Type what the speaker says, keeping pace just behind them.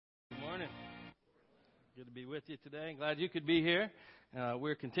Good to be with you today. I'm glad you could be here.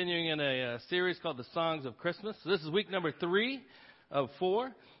 We're continuing in a series called The Songs of Christmas. So this is week number 3 of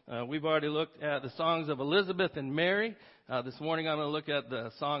 4. We've already looked at the songs of Elizabeth and Mary. This morning I'm going to look at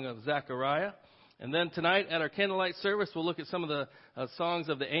the song of Zechariah. And then tonight at our candlelight service, we'll look at some of the songs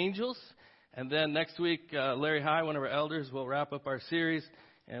of the angels. And then next week, Larry High, one of our elders, will wrap up our series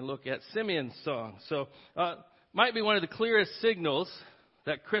and look at Simeon's song. So might be one of the clearest signals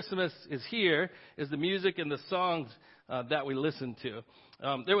that Christmas is here is the music and the songs that we listen to.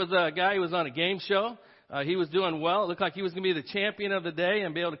 There was a guy who was on a game show. He was doing well. It looked like he was going to be the champion of the day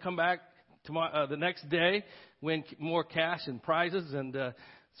and be able to come back tomorrow, the next day, win more cash and prizes. And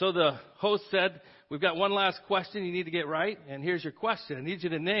so the host said, "We've got one last question you need to get right, and here's your question. I need you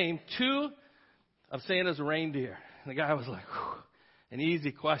to name 2 of Santa's reindeer." And the guy was like, "Whew, an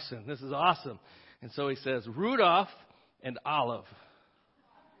easy question. This is awesome." And so he says, "Rudolph and Olive."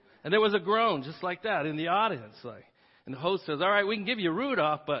 And there was a groan just like that in the audience. And the host says, "All right, we can give you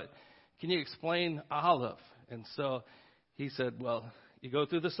Rudolph, but can you explain Olive?" And so he said, "Well, you go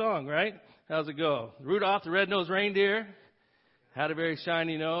through the song, right? How's it go? Rudolph, the red-nosed reindeer, had a very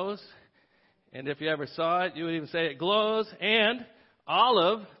shiny nose. And if you ever saw it, you would even say it glows. And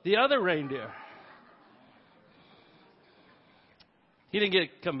Olive, the other reindeer." He didn't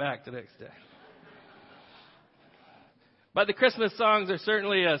get to come back the next day. But the Christmas songs are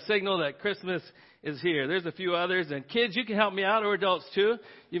certainly a signal that Christmas is here. There's a few others. And kids, you can help me out, or adults too.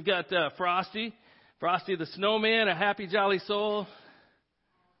 You've got Frosty the Snowman, A Happy Jolly Soul,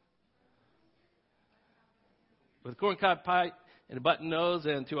 with a corncob pipe and a button nose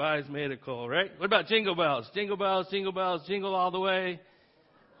and 2 eyes made of coal, right? What about Jingle Bells? Jingle bells, jingle all the way.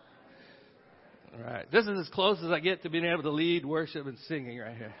 All right. This is as close as I get to being able to lead worship and singing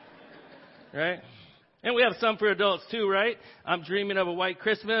right here. Right? And we have some for adults too, right? I'm dreaming of a white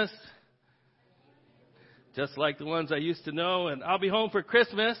Christmas, just like the ones I used to know. And I'll be home for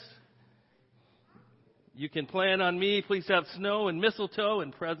Christmas. You can plan on me. Please have snow and mistletoe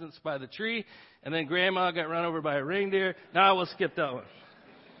and presents by the tree. And then Grandma got run over by a reindeer. Now we'll skip that one.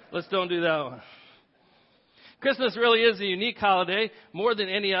 Let's don't do that one. Christmas really is a unique holiday, more than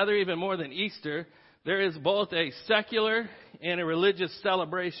any other, even more than Easter. There is both a secular and a religious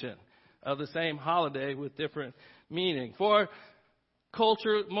celebration of the same holiday with different meaning. For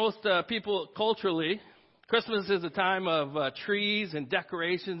culture, most people culturally, Christmas is a time of trees and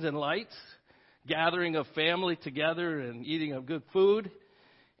decorations and lights, gathering of family together and eating of good food,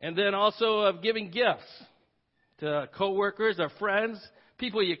 and then also of giving gifts to coworkers or friends,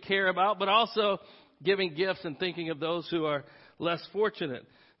 people you care about, but also giving gifts and thinking of those who are less fortunate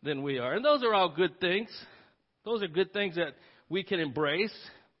than we are. And those are all good things. Those are good things that we can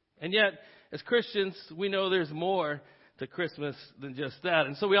embrace. And yet, as Christians, we know there's more to Christmas than just that.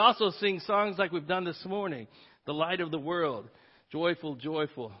 And so we also sing songs like we've done this morning. The light of the world. Joyful,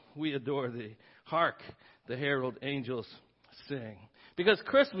 joyful, we adore thee. Hark, the herald angels sing. Because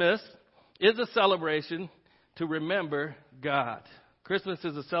Christmas is a celebration to remember God. Christmas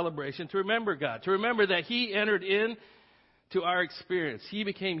is a celebration to remember God. To remember that He entered into our experience. He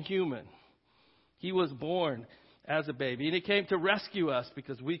became human. He was born as a baby. And He came to rescue us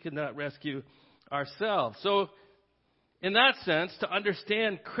because we could not rescue ourselves. So in that sense, to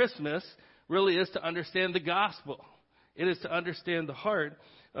understand Christmas really is to understand the gospel. It is to understand the heart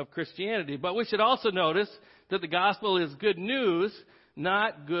of Christianity. But we should also notice that the gospel is good news,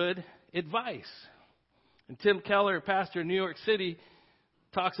 not good advice. And Tim Keller, pastor in New York City,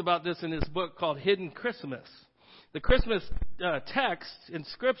 talks about this in his book called Hidden Christmas. The Christmas texts in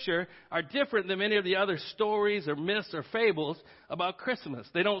Scripture are different than many of the other stories or myths or fables about Christmas.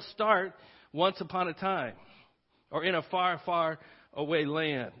 They don't start once upon a time or in a far, far away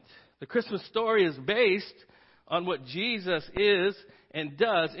land. The Christmas story is based on what Jesus is and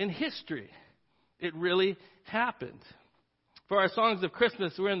does in history. It really happened. For our songs of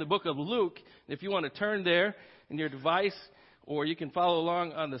Christmas, we're in the book of Luke. If you want to turn there in your device, or you can follow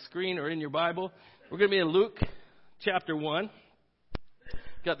along on the screen or in your Bible, we're going to be in Luke chapter 1.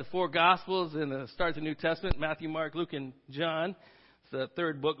 Got the 4 Gospels and the start of the New Testament, Matthew, Mark, Luke, and John. It's the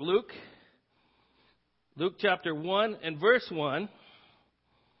 3rd book, Luke. Luke chapter 1 and verse 1.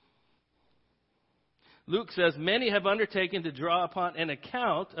 Luke says, "Many have undertaken to draw upon an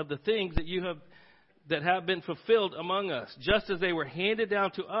account of the things that have been fulfilled among us, just as they were handed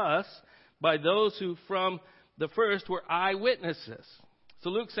down to us by those who from the first were eyewitnesses." So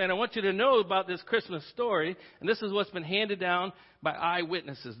Luke's saying, I want you to know about this Christmas story, and this is what's been handed down by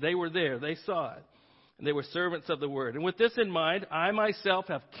eyewitnesses. They were there. They saw it. And they were servants of the word. And with this in mind, I myself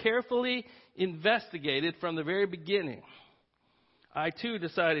have carefully investigated from the very beginning. I too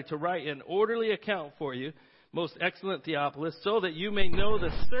decided to write an orderly account for you, most excellent Theophilus, so that you may know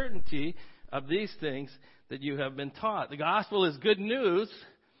the certainty of these things that you have been taught. The gospel is good news,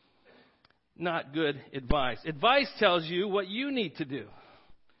 not good advice. Advice tells you what you need to do.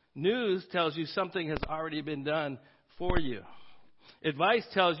 News tells you something has already been done for you. Advice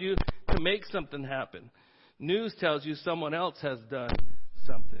tells you to make something happen. News tells you someone else has done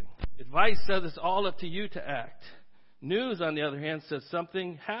something. Advice says it's all up to you to act. News, on the other hand, says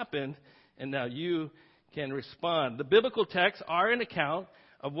something happened and now you can respond. The biblical texts are an account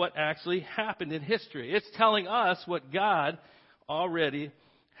of what actually happened in history. It's telling us what God already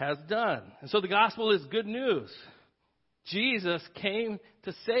has done. And so the gospel is good news. Jesus came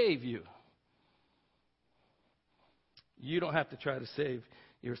to save you. You don't have to try to save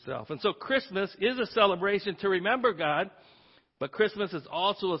yourself. And so Christmas is a celebration to remember God, but Christmas is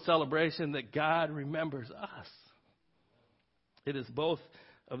also a celebration that God remembers us. It is both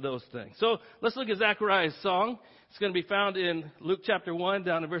of those things. So let's look at Zechariah's song. It's going to be found in Luke chapter 1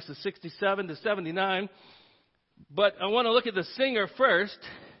 down to verses 67 to 79. But I want to look at the singer first,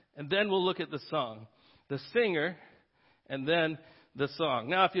 and then we'll look at the song. The singer, and then the song.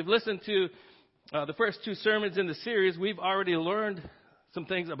 Now, if you've listened to the first two sermons in the series, we've already learned some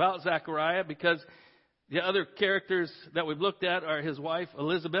things about Zechariah because the other characters that we've looked at are his wife,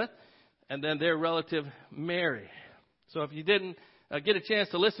 Elizabeth, and then their relative, Mary. So if you didn't get a chance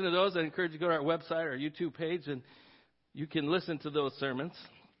to listen to those, I encourage you to go to our website or YouTube page, and you can listen to those sermons.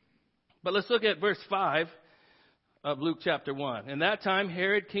 But let's look at verse 5 of Luke chapter 1. In that time,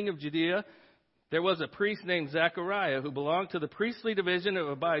 Herod, king of Judea, there was a priest named Zechariah who belonged to the priestly division of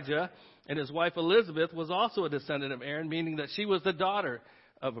Abijah, and his wife Elizabeth was also a descendant of Aaron, meaning that she was the daughter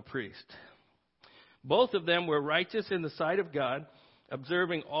of a priest. Both of them were righteous in the sight of God,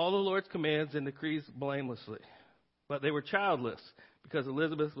 observing all the Lord's commands and decrees blamelessly. But they were childless because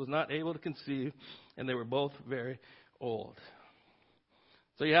Elizabeth was not able to conceive, and they were both very old.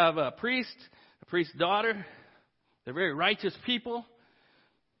 So you have a priest's daughter. They're very righteous people.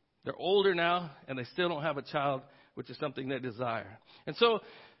 They're older now, and they still don't have a child, which is something they desire. And so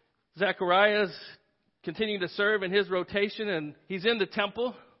Zechariah's continuing to serve in his rotation, and he's in the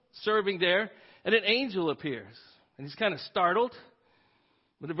temple serving there, and an angel appears. And he's kind of startled.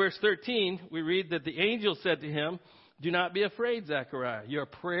 But in verse 13, we read that the angel said to him, "Do not be afraid, Zechariah. Your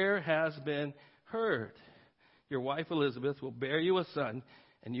prayer has been heard. Your wife Elizabeth will bear you a son,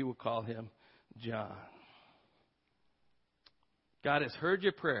 and you will call him John." God has heard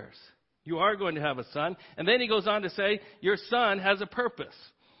your prayers. You are going to have a son. And then he goes on to say, your son has a purpose.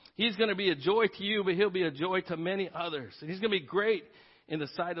 He's going to be a joy to you, but he'll be a joy to many others. And he's going to be great in the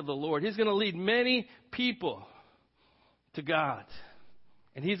sight of the Lord. He's going to lead many people to God.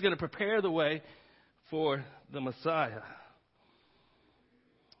 And he's going to prepare the way for the Messiah.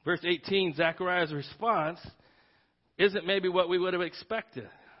 Verse 18, Zechariah's response isn't maybe what we would have expected.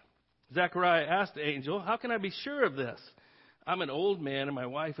 Zechariah asked the angel, "How can I be sure of this? I'm an old man and my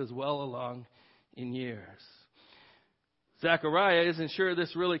wife is well along in years." Zechariah isn't sure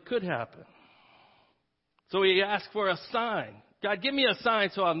this really could happen. So he asked for a sign. God, give me a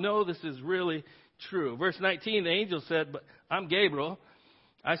sign so I'll know this is really true. Verse 19, the angel said, "But I'm Gabriel.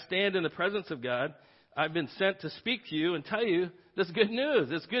 I stand in the presence of God. I've been sent to speak to you and tell you this good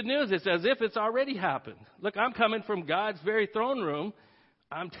news." It's good news. It's as if it's already happened. Look, I'm coming from God's very throne room.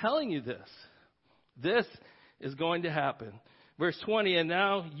 I'm telling you this. This is going to happen. Verse 20, "And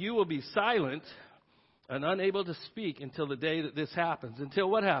now you will be silent and unable to speak until the day that this happens."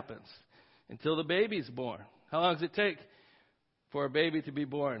 Until what happens? Until the baby's born. How long does it take for a baby to be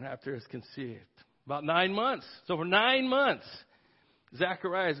born after it's conceived? About 9 months. So for 9 months,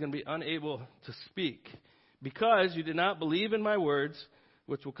 Zechariah is going to be unable to speak because you did not believe in my words,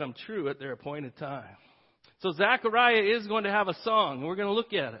 which will come true at their appointed time. So Zechariah is going to have a song, and we're going to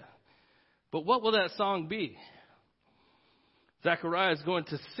look at it. But what will that song be? Zechariah is going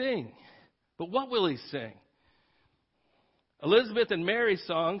to sing. But what will he sing? Elizabeth and Mary's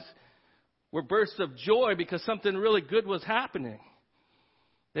songs were bursts of joy because something really good was happening.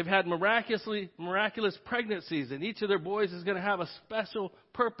 They've had miraculous pregnancies, and each of their boys is going to have a special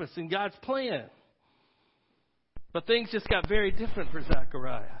purpose in God's plan. But things just got very different for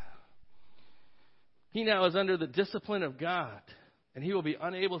Zechariah. He now is under the discipline of God, and he will be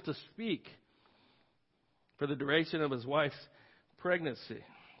unable to speak for the duration of his wife's pregnancy.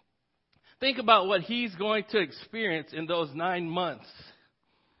 Think about what he's going to experience in those 9 months.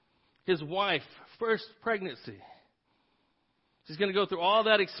 His wife, first pregnancy. She's going to go through all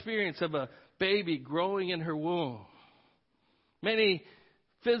that experience of a baby growing in her womb. Many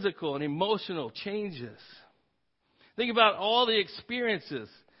physical and emotional changes. Think about all the experiences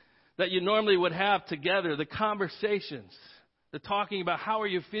that you normally would have together, the conversations, the talking about how are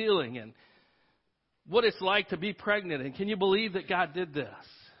you feeling and what it's like to be pregnant. And can you believe that God did this?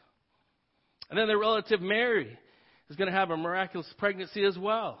 And then the relative Mary is going to have a miraculous pregnancy as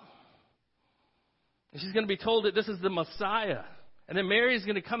well. And she's going to be told that this is the Messiah. And then Mary is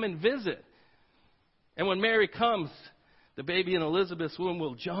going to come and visit. And when Mary comes, the baby in Elizabeth's womb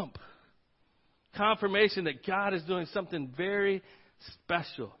will jump. Confirmation that God is doing something very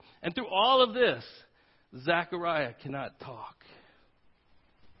special. And through all of this, Zechariah cannot talk.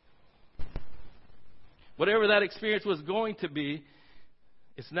 Whatever that experience was going to be,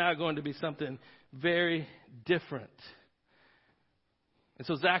 it's now going to be something very different. And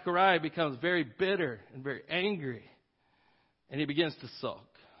so Zechariah becomes very bitter and very angry. And he begins to sulk.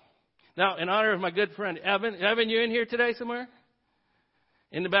 Now, in honor of my good friend Evan. Evan, you in here today somewhere?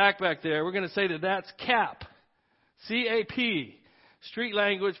 In the back there, we're going to say that that's CAP. C-A-P. Street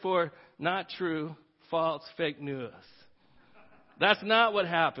language for not true, false, fake news. That's not what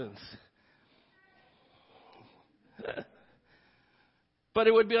happens. But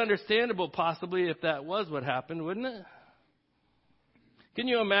it would be understandable possibly if that was what happened, wouldn't it? Can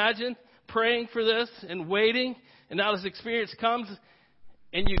you imagine praying for this and waiting, and now this experience comes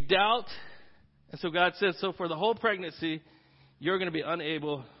and you doubt? And so God says, so for the whole pregnancy, you're going to be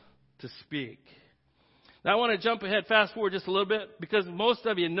unable to speak. Now I want to jump ahead, fast forward just a little bit, because most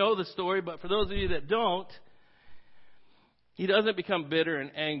of you know the story, but for those of you that don't, he doesn't become bitter and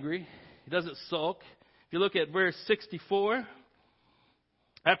angry. He doesn't sulk. If you look at verse 64,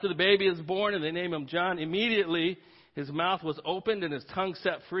 after the baby is born and they name him John, immediately his mouth was opened and his tongue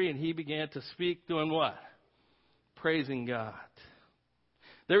set free, and he began to speak, doing what? Praising God.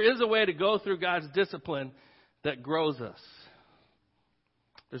 There is a way to go through God's discipline that grows us.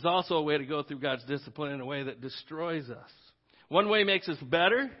 There's also a way to go through God's discipline in a way that destroys us. One way makes us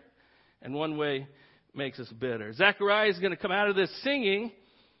better, and one way makes us bitter. Zechariah is going to come out of this singing,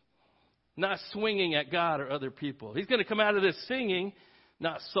 not swinging at God or other people. He's going to come out of this singing,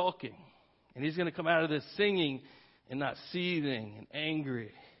 not sulking. And he's going to come out of this singing and not seething and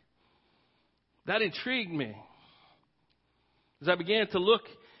angry. That intrigued me. As I began to look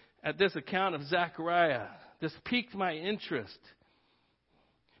at this account of Zechariah, this piqued my interest.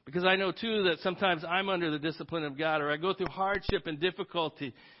 Because I know, too, that sometimes I'm under the discipline of God, or I go through hardship and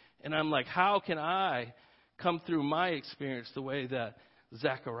difficulty, and I'm like, how can I come through my experience the way that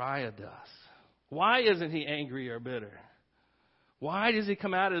Zechariah does? Why isn't he angry or bitter? Why does he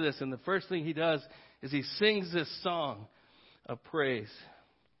come out of this? And the first thing he does is he sings this song of praise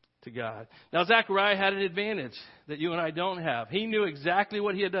to God. Now, Zechariah had an advantage that you and I don't have. He knew exactly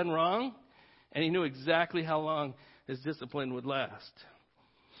what he had done wrong, and he knew exactly how long his discipline would last.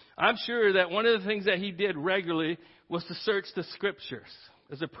 I'm sure that one of the things that he did regularly was to search the scriptures.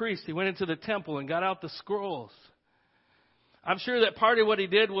 As a priest, he went into the temple and got out the scrolls. I'm sure that part of what he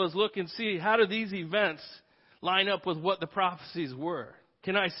did was look and see, how do these events line up with what the prophecies were?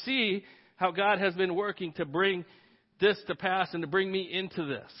 Can I see how God has been working to bring this to pass and to bring me into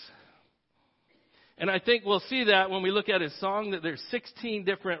this? And I think we'll see that when we look at his song, that there's 16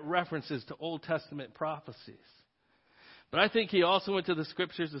 different references to Old Testament prophecies. But I think he also went to the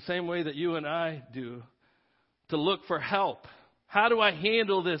scriptures the same way that you and I do, to look for help. How do I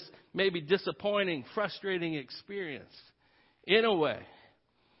handle this maybe disappointing, frustrating experience in a way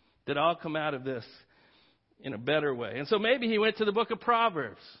that I'll come out of this in a better way? And so maybe he went to the book of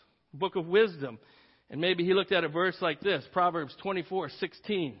Proverbs, book of wisdom, and maybe he looked at a verse like this, Proverbs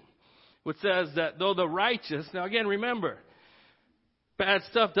 24:16, which says that though the righteous, now again, remember, bad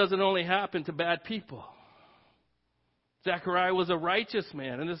stuff doesn't only happen to bad people. Zechariah was a righteous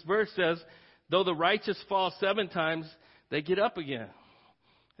man. And this verse says, though the righteous fall 7 times, they get up again.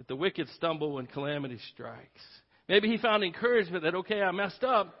 If the wicked stumble when calamity strikes. Maybe he found encouragement that, okay, I messed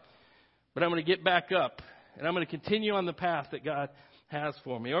up, but I'm going to get back up. And I'm going to continue on the path that God has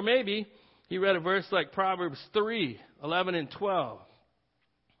for me. Or maybe he read a verse like Proverbs 3:11 and 12.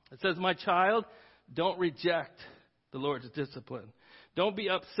 It says, my child, don't reject the Lord's discipline. Don't be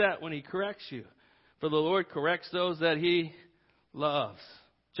upset when he corrects you. For the Lord corrects those that he loves,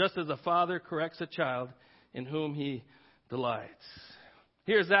 just as a father corrects a child in whom he delights.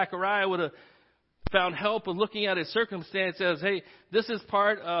 Here, Zechariah would have found help in looking at his circumstances. Hey, this is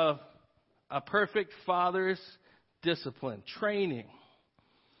part of a perfect father's discipline, training.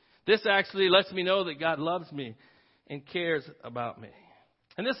 This actually lets me know that God loves me and cares about me.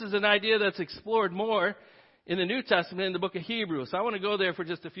 And this is an idea that's explored more in the New Testament in the book of Hebrews. So I want to go there for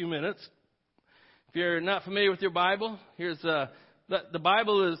just a few minutes. If you're not familiar with your Bible, here's the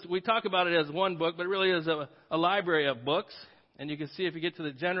Bible is, we talk about it as one book, but it really is a library of books. And you can see if you get to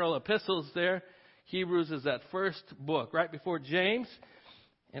the general epistles there, Hebrews is that first book, right before James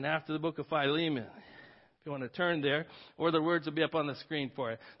and after the book of Philemon. If you want to turn there, or the words will be up on the screen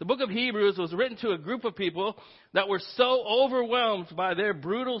for you. The book of Hebrews was written to a group of people that were so overwhelmed by their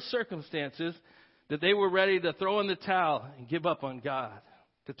brutal circumstances that they were ready to throw in the towel and give up on God,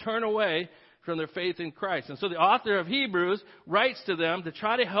 to turn away from their faith in Christ. And so the author of Hebrews writes to them to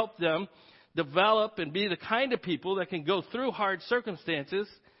try to help them develop and be the kind of people that can go through hard circumstances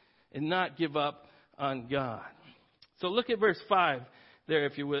and not give up on God. So look at verse 5 there,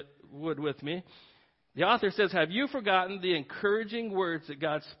 if you would with me. The author says, have you forgotten the encouraging words that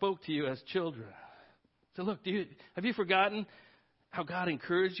God spoke to you as children? So look, have you forgotten how God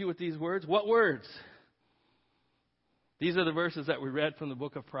encouraged you with these words? What words? These are the verses that we read from the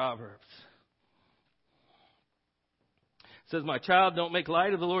book of Proverbs. It says, my child, don't make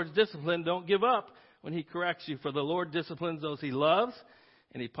light of the Lord's discipline. Don't give up when he corrects you. For the Lord disciplines those he loves,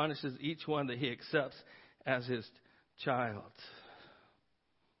 and he punishes each one that he accepts as his child.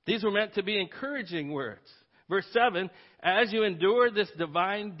 These were meant to be encouraging words. Verse 7, as you endure this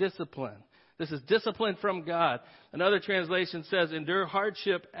divine discipline. This is discipline from God. Another translation says, endure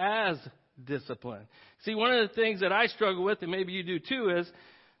hardship as discipline. See, one of the things that I struggle with, and maybe you do too, is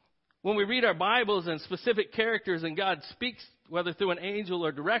when we read our Bibles and specific characters and God speaks, whether through an angel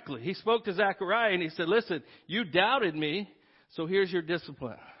or directly. He spoke to Zechariah and he said, listen, you doubted me, so here's your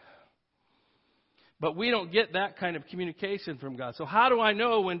discipline. But we don't get that kind of communication from God. So how do I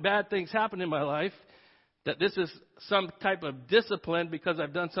know when bad things happen in my life that this is some type of discipline because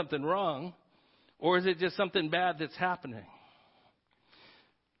I've done something wrong? Or is it just something bad that's happening?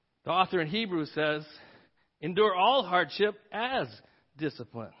 The author in Hebrews says, endure all hardship as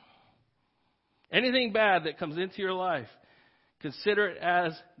discipline. Anything bad that comes into your life, consider it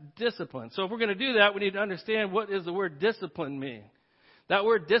as discipline. So if we're going to do that, we need to understand what does the word discipline mean. That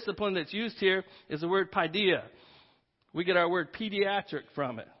word discipline that's used here is the word paideia. We get our word pediatric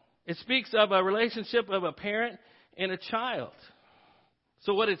from it. It speaks of a relationship of a parent and a child.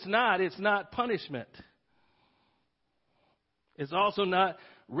 So what it's not punishment. It's also not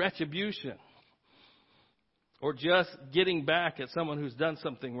retribution or just getting back at someone who's done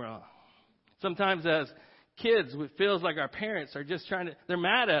something wrong. Sometimes as kids, it feels like our parents are just they're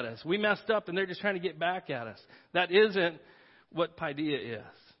mad at us. We messed up and they're just trying to get back at us. That isn't what paideia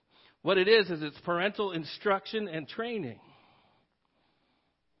is. What it is it's parental instruction and training.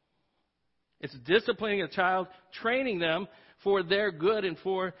 It's disciplining a child, training them for their good and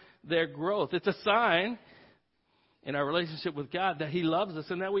for their growth. It's a sign in our relationship with God that he loves us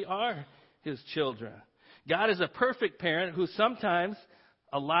and that we are his children. God is a perfect parent who sometimes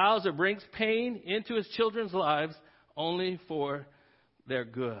allows or brings pain into his children's lives only for their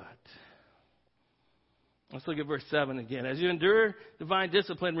good. Let's look at verse 7 again. As you endure divine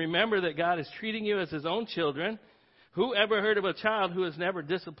discipline, remember that God is treating you as his own children. Who ever heard of a child who is never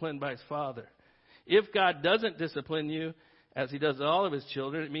disciplined by his father? If God doesn't discipline you as he does all of his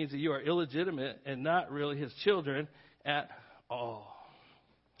children, it means that you are illegitimate and not really his children at all.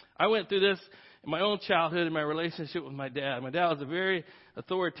 I went through this in my own childhood in my relationship with my dad. My dad was a very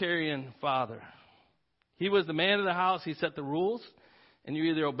authoritarian father. He was the man of the house. He set the rules, and you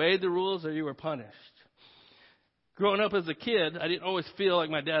either obeyed the rules or you were punished. Growing up as a kid, I didn't always feel like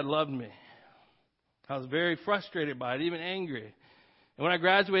my dad loved me. I was very frustrated by it, even angry. And when I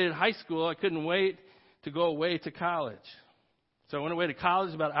graduated high school, I couldn't wait to go away to college. So I went away to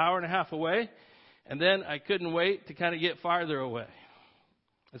college about an hour and a half away, and then I couldn't wait to kind of get farther away.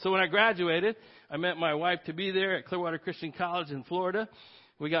 And so when I graduated, I met my wife to be there at Clearwater Christian College in Florida.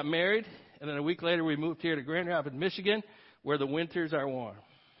 We got married, and then a week later we moved here to Grand Rapids, Michigan, where the winters are warm.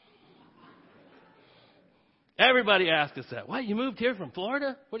 Everybody asked us that. What, you moved here from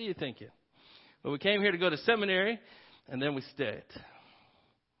Florida? What are you thinking? Well, we came here to go to seminary, and then we stayed.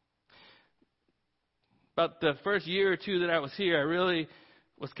 About the first year or two that I was here, I really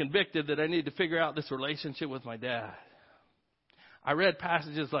was convicted that I needed to figure out this relationship with my dad. I read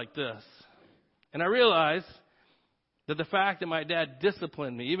passages like this, and I realized that the fact that my dad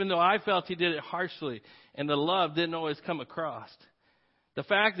disciplined me, even though I felt he did it harshly and the love didn't always come across, the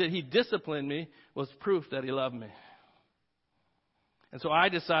fact that he disciplined me was proof that he loved me. And so I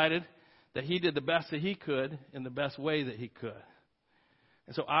decided that he did the best that he could in the best way that he could.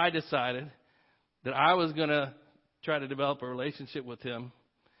 And so I decided that I was going to try to develop a relationship with him,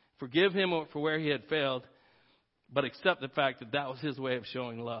 forgive him for where he had failed, but accept the fact that that was his way of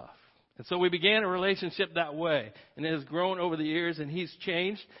showing love. And so we began a relationship that way. And it has grown over the years, and he's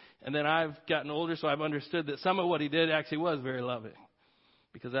changed. And then I've gotten older, so I've understood that some of what he did actually was very loving,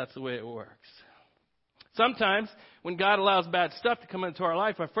 because that's the way it works. Sometimes when God allows bad stuff to come into our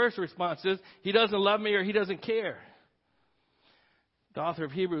life, our first response is, he doesn't love me or he doesn't care. The author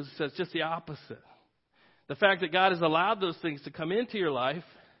of Hebrews says just the opposite. The fact that God has allowed those things to come into your life,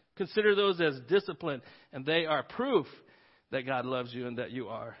 consider those as discipline, and they are proof that God loves you and that you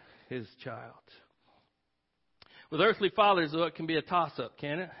are his child. With earthly fathers, though, it can be a toss-up,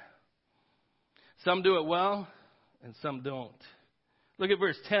 can it? Some do it well, and some don't. Look at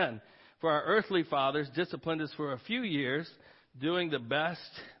verse 10. For our earthly fathers disciplined us for a few years, doing the best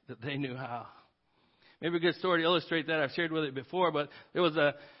that they knew how. Maybe a good story to illustrate that. I've shared with it before, but there was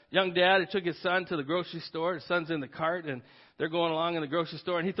a young dad who took his son to the grocery store. His son's in the cart, and they're going along in the grocery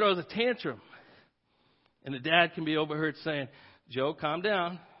store, and he throws a tantrum. And the dad can be overheard saying, Joe, calm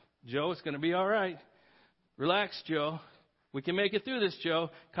down. Joe, it's going to be all right. Relax, Joe. We can make it through this, Joe.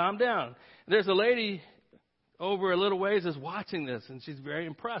 Calm down. And there's a lady over a little ways is watching this, and she's very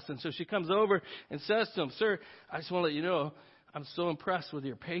impressed. And so she comes over and says to him, Sir, I just want to let you know, I'm so impressed with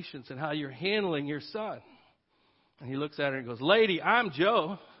your patience and how you're handling your son. And he looks at her and goes, Lady, I'm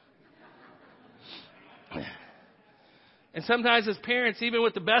Joe. And sometimes as parents, even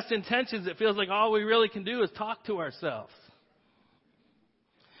with the best intentions, it feels like all we really can do is talk to ourselves.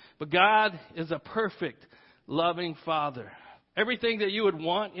 But God is a perfect, loving Father. Everything that you would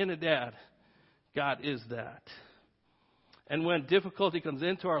want in a dad, God is that. And when difficulty comes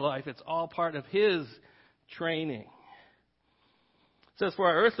into our life, it's all part of his training. It says, for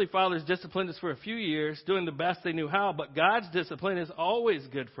our earthly fathers disciplined us for a few years, doing the best they knew how, but God's discipline is always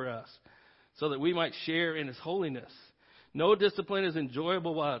good for us, so that we might share in his holiness. No discipline is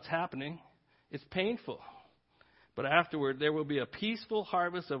enjoyable while it's happening. It's painful. But afterward, there will be a peaceful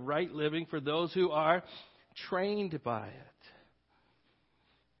harvest of right living for those who are trained by it.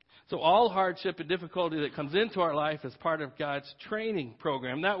 So all hardship and difficulty that comes into our life is part of God's training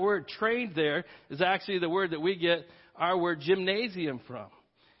program. That word trained there is actually the word that we get our word gymnasium from.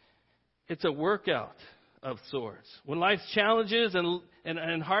 It's a workout of sorts. When life's challenges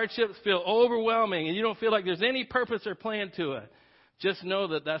and hardships feel overwhelming and you don't feel like there's any purpose or plan to it, just know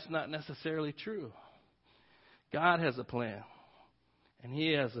that that's not necessarily true. God has a plan, and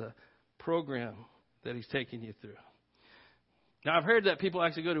he has a program that he's taking you through. Now, I've heard that people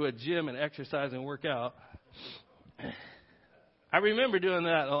actually go to a gym and exercise and work out. I remember doing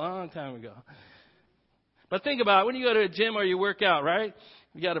that a long time ago. But think about it. When you go to a gym or you work out, right?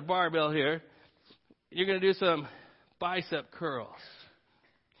 You got a barbell here. You're going to do some bicep curls.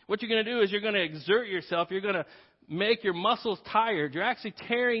 What you're going to do is you're going to exert yourself. You're going to make your muscles tired. You're actually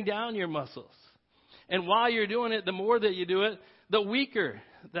tearing down your muscles. And while you're doing it, the more that you do it, the weaker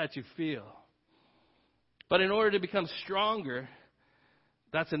that you feel. But in order to become stronger,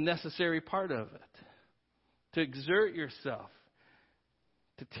 that's a necessary part of it. To exert yourself,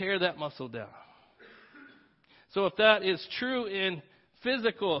 to tear that muscle down. So if that is true in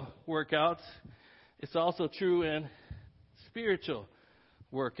physical workouts, it's also true in spiritual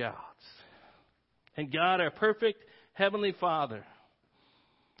workouts. And God, our perfect Heavenly Father,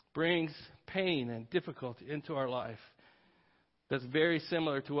 brings pain and difficulty into our life that's very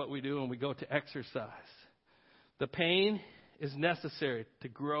similar to what we do when we go to exercise. The pain is necessary to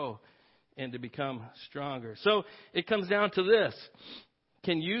grow and to become stronger. So it comes down to this.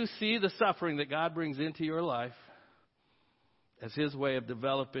 Can you see the suffering that God brings into your life as his way of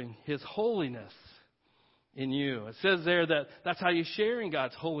developing his holiness in you? It says there that that's how you share in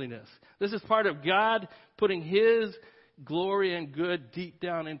God's holiness. This is part of God putting his glory and good deep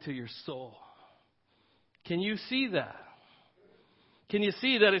down into your soul. Can you see that? Can you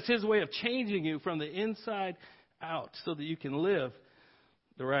see that it's his way of changing you from the inside out so that you can live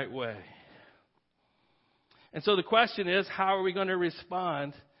the right way? And so the question is, how are we going to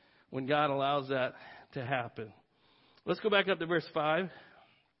respond when God allows that to happen? Let's go back up to verse 5.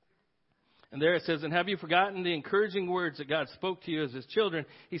 And there it says, and have you forgotten the encouraging words that God spoke to you as his children?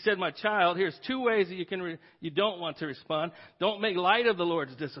 He said, my child, here's two ways that you don't want to respond. Don't make light of the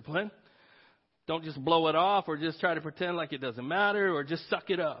Lord's discipline. Don't just blow it off or just try to pretend like it doesn't matter or just suck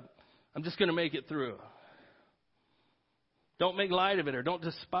it up. I'm just going to make it through. Don't make light of it or don't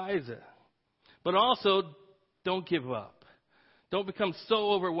despise it. But also, don't give up. Don't become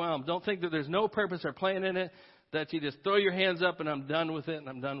so overwhelmed. Don't think that there's no purpose or plan in it, that you just throw your hands up and I'm done with it and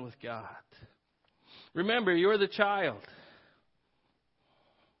I'm done with God. Remember, you're the child.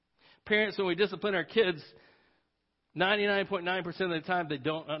 Parents, when we discipline our kids, 99.9% of the time they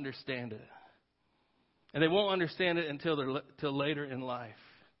don't understand it. And they won't understand it until later in life.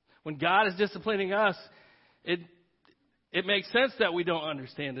 When God is disciplining us, it makes sense that we don't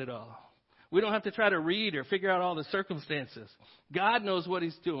understand it all. We don't have to try to read or figure out all the circumstances. God knows what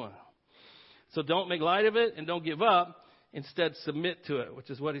He's doing. So don't make light of it and don't give up. Instead, submit to it, which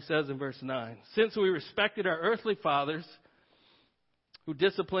is what He says in verse 9. Since we respected our earthly fathers who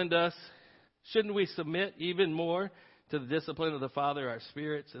disciplined us, shouldn't we submit even more to the discipline of the Father, our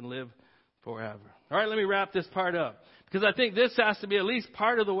spirits, and live forever? All right, let me wrap this part up. Because I think this has to be at least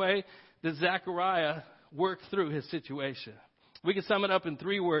part of the way that Zechariah worked through his situation. We can sum it up in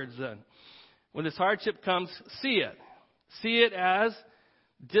 3 words then. When this hardship comes, see it. See it as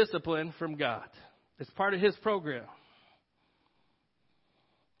discipline from God. It's part of His program.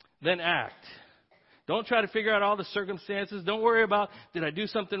 Then act. Don't try to figure out all the circumstances. Don't worry about, did I do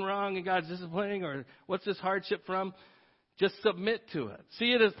something wrong and God's disciplining, or what's this hardship from? Just submit to it.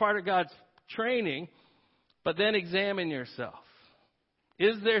 See it as part of God's training, but then examine yourself.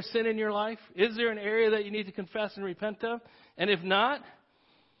 Is there sin in your life? Is there an area that you need to confess and repent of? And if not,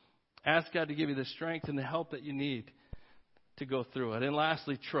 ask God to give you the strength and the help that you need to go through it. And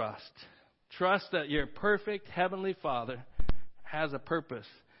lastly, trust. Trust that your perfect Heavenly Father has a purpose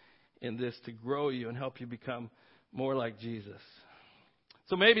in this to grow you and help you become more like Jesus.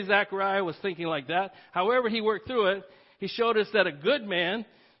 So maybe Zechariah was thinking like that. However he worked through it, he showed us that a good man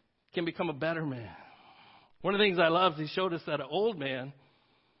can become a better man. One of the things I love is he showed us that an old man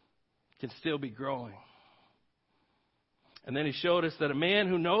can still be growing. And then he showed us that a man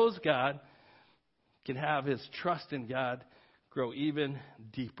who knows God can have his trust in God grow even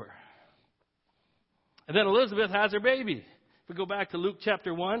deeper. And then Elizabeth has her baby. If we go back to Luke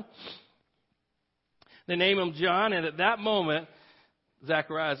chapter 1, they name him John, and at that moment,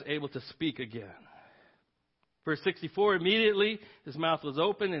 Zechariah is able to speak again. Verse 64, immediately his mouth was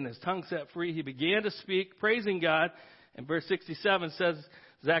open and his tongue set free. He began to speak, praising God. And verse 67 says,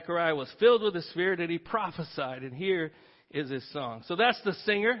 Zechariah was filled with the Spirit and he prophesied. And here is his song. So that's the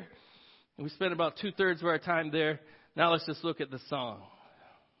singer. And we spent about 2/3 of our time there. Now let's just look at the song.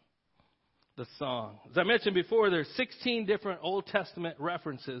 The song. As I mentioned before, there's 16 different Old Testament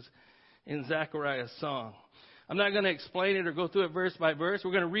references in Zechariah's song. I'm not going to explain it or go through it verse by verse.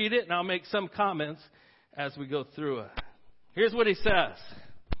 We're going to read it and I'll make some comments as we go through it. Here's what he says.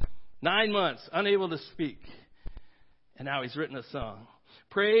 9 months, unable to speak. And now he's written a song.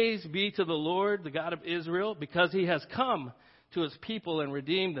 Praise be to the Lord, the God of Israel, because He has come to His people and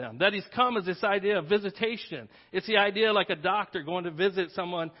redeemed them. That He's come is this idea of visitation. It's the idea like a doctor going to visit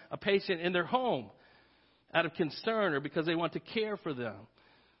someone, a patient in their home out of concern or because they want to care for them.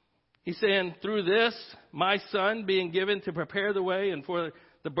 He's saying, through this, my Son being given to prepare the way and for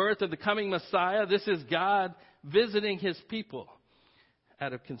the birth of the coming Messiah, this is God visiting His people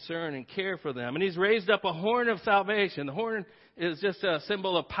out of concern and care for them. And He's raised up a horn of salvation. The horn is just a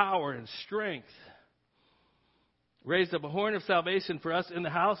symbol of power and strength. Raised up a horn of salvation for us in the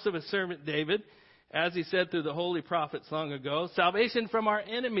house of His servant David, as He said through the holy prophets long ago. Salvation from our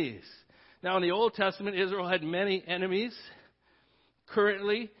enemies. Now in the Old Testament, Israel had many enemies.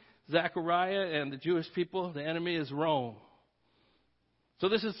 Currently, Zechariah and the Jewish people, the enemy is Rome. So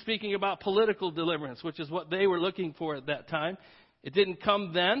this is speaking about political deliverance, which is what they were looking for at that time. It didn't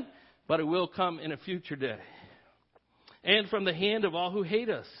come then, but it will come in a future day. And from the hand of all who hate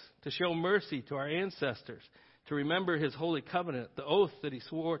us, to show mercy to our ancestors, to remember His holy covenant, the oath that He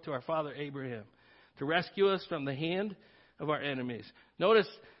swore to our father Abraham, to rescue us from the hand of our enemies. Notice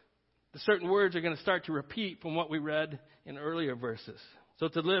the certain words are going to start to repeat from what we read in earlier verses. So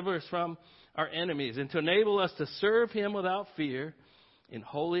to deliver us from our enemies and to enable us to serve Him without fear in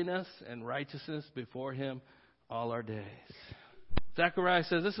holiness and righteousness before Him all our days. Zechariah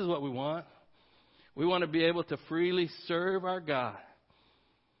says this is what we want. We want to be able to freely serve our God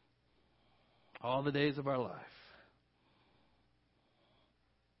all the days of our life.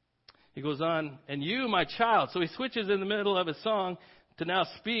 He goes on, and you, my child. So he switches in the middle of his song to now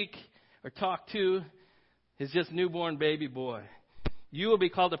speak or talk to his just newborn baby boy. You will be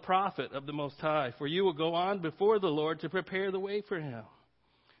called a prophet of the Most High, for you will go on before the Lord to prepare the way for Him,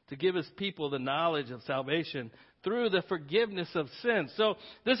 to give His people the knowledge of salvation through the forgiveness of sins. So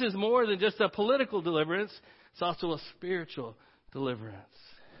this is more than just a political deliverance. It's also a spiritual deliverance.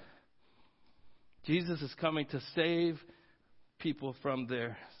 Jesus is coming to save people from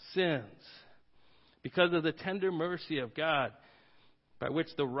their sins because of the tender mercy of God, by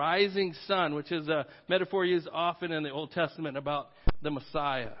which the rising sun, which is a metaphor used often in the Old Testament about the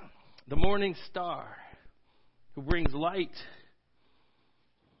Messiah, the morning star who brings light.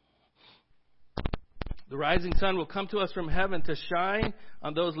 The rising sun will come to us from heaven to shine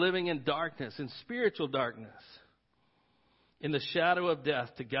on those living in darkness, in spiritual darkness, in the shadow of death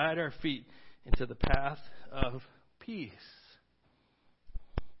to guide our feet into the path of peace.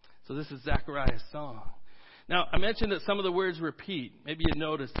 So this is Zechariah's song. Now, I mentioned that some of the words repeat. Maybe you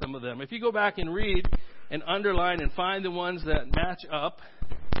noticed some of them. If you go back and read and underline and find the ones that match up,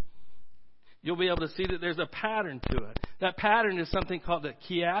 you'll be able to see that there's a pattern to it. That pattern is something called the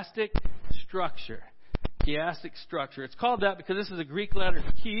chiastic structure. Chiastic structure. It's called that because this is a Greek letter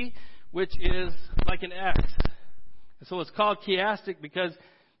chi, which is like an X. And so it's called chiastic because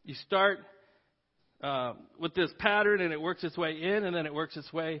you start with this pattern and it works its way in and then it works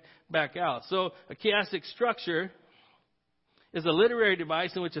its way back out. So a chiastic structure is a literary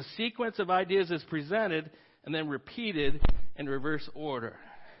device in which a sequence of ideas is presented and then repeated in reverse order.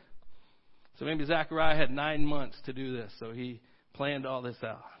 So maybe Zechariah had 9 months to do this, so he planned all this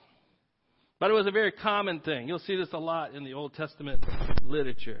out. But it was a very common thing. You'll see this a lot in the Old Testament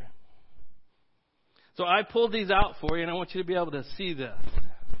literature. So I pulled these out for you, and I want you to be able to see this.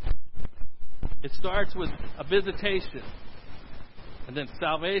 It starts with a visitation, and then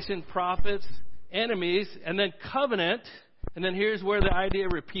salvation, prophets, enemies, and then covenant, and then here's where the idea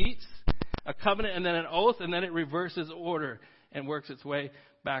repeats. A covenant and then an oath, and then it reverses order and works its way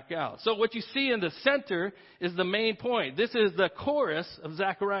back out. So what you see in the center is the main point. This is the chorus of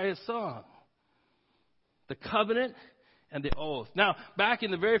Zechariah's song. The covenant and the oath. Now, back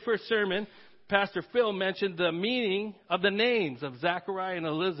in the very first sermon, Pastor Phil mentioned the meaning of the names of Zechariah and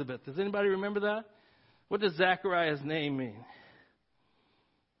Elizabeth. Does anybody remember that? What does Zechariah's name mean?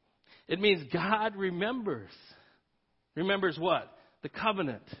 It means God remembers. Remembers what? The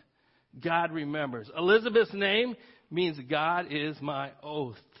covenant. God remembers. Elizabeth's name means God is my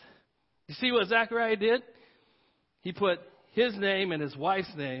oath. You see what Zechariah did? He put his name and his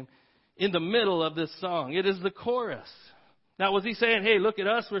wife's name in the middle of this song. It is the chorus. Now, was he saying, hey, look at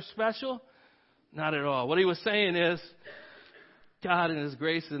us, we're special? Not at all. What he was saying is, God in his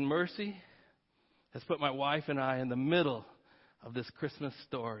grace and mercy has put my wife and I in the middle of this Christmas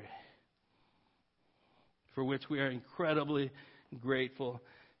story, for which we are incredibly grateful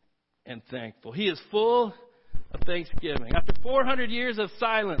and thankful. He is full of thanksgiving. After 400 years of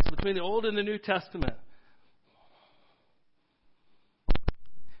silence between the Old and the New Testament,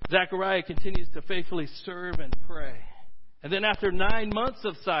 Zechariah continues to faithfully serve and pray. And then after 9 months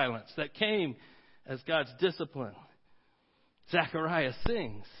of silence that came as God's discipline, Zechariah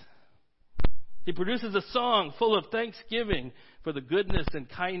sings. He produces a song full of thanksgiving for the goodness and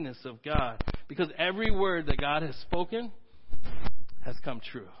kindness of God, because every word that God has spoken has come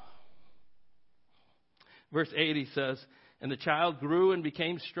true. Verse 80 says, and the child grew and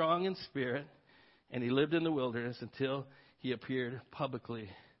became strong in spirit, and he lived in the wilderness until he appeared publicly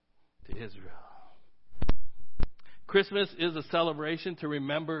to Israel. Christmas is a celebration to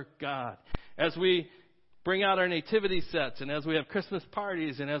remember God. As we bring out our nativity sets, and as we have Christmas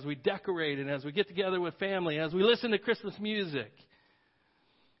parties, and as we decorate, and as we get together with family, and as we listen to Christmas music,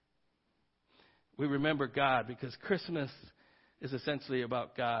 we remember God, because Christmas is essentially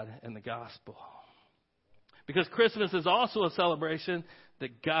about God and the gospel. Because Christmas is also a celebration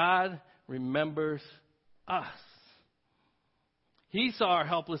that God remembers us. He saw our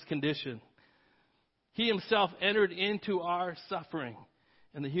helpless condition. He himself entered into our suffering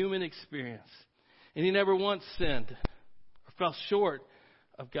and the human experience. And he never once sinned or fell short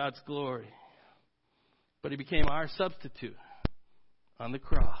of God's glory. But he became our substitute on the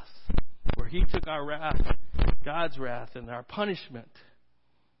cross, where he took our wrath, God's wrath, and our punishment,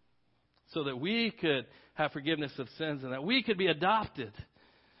 so that we could have forgiveness of sins and that we could be adopted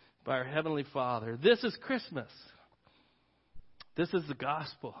by our Heavenly Father. This is Christmas. This is the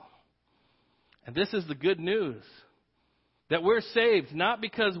gospel. And this is the good news, that we're saved not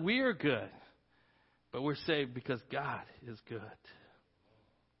because we are good, but we're saved because God is good.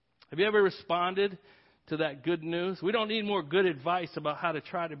 Have you ever responded to that good news? We don't need more good advice about how to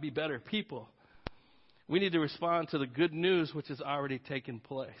try to be better people. We need to respond to the good news which has already taken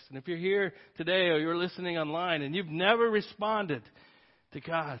place. And if you're here today or you're listening online and you've never responded to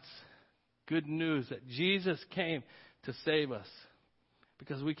God's good news that Jesus came to save us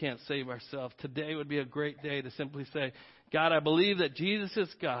because we can't save ourselves, today would be a great day to simply say, God, I believe that Jesus is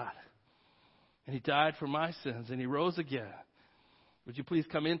God and he died for my sins and he rose again. Would you please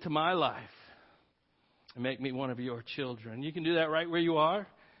come into my life and make me one of your children? You can do that right where you are.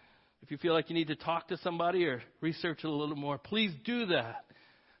 If you feel like you need to talk to somebody or research it a little more, please do that,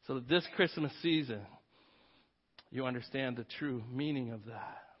 so that this Christmas season you understand the true meaning of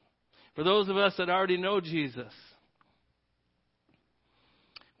that. For those of us that already know Jesus,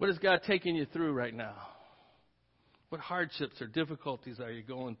 what is God taking you through right now? What hardships or difficulties are you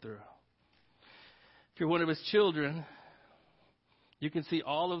going through? If you're one of his children, You can see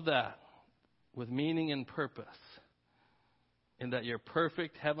all of that with meaning and purpose, in that your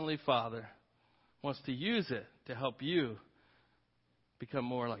perfect Heavenly Father wants to use it to help you become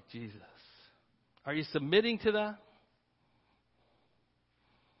more like Jesus. Are you submitting to that?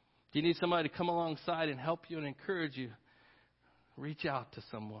 Do you need somebody to come alongside and help you and encourage you? Reach out to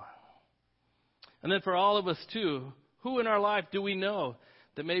someone. And then for all of us too, who in our life do we know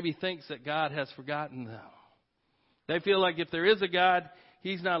that maybe thinks that God has forgotten them? They feel like if there is a God,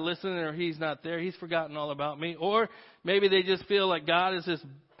 He's not listening or He's not there. He's forgotten all about me. Or maybe they just feel like God is this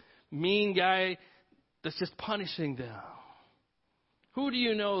mean guy that's just punishing them. Who do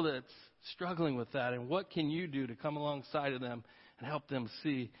you know that's struggling with that? And what can you do to come alongside of them and help them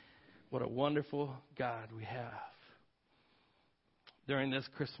see what a wonderful God we have during this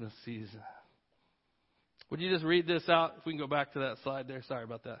Christmas season? Would you just read this out? If we can go back to that slide there. Sorry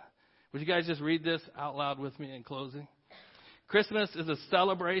about that. Would you guys just read this out loud with me in closing? Christmas is a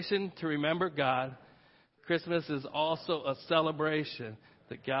celebration to remember God. Christmas is also a celebration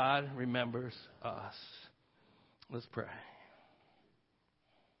that God remembers us. Let's pray.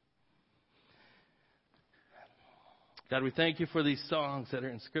 God, we thank you for these songs that are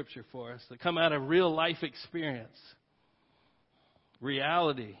in Scripture for us, that come out of real life experience,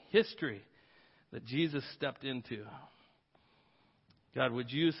 reality, history that Jesus stepped into. God,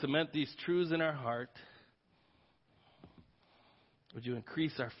 would you cement these truths in our heart? Would you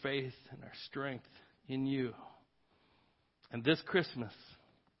increase our faith and our strength in you? And this Christmas,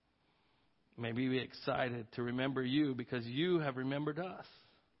 may we be excited to remember you because you have remembered us.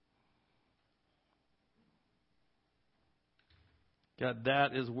 God,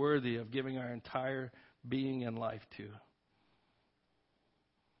 that is worthy of giving our entire being and life to.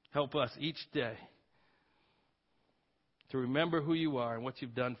 Help us each day to remember who you are and what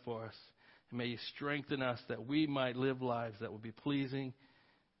you've done for us. And may you strengthen us that we might live lives that will be pleasing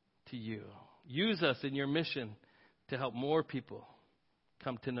to you. Use us in your mission to help more people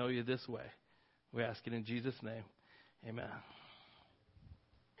come to know you this way. We ask it in Jesus' name. Amen.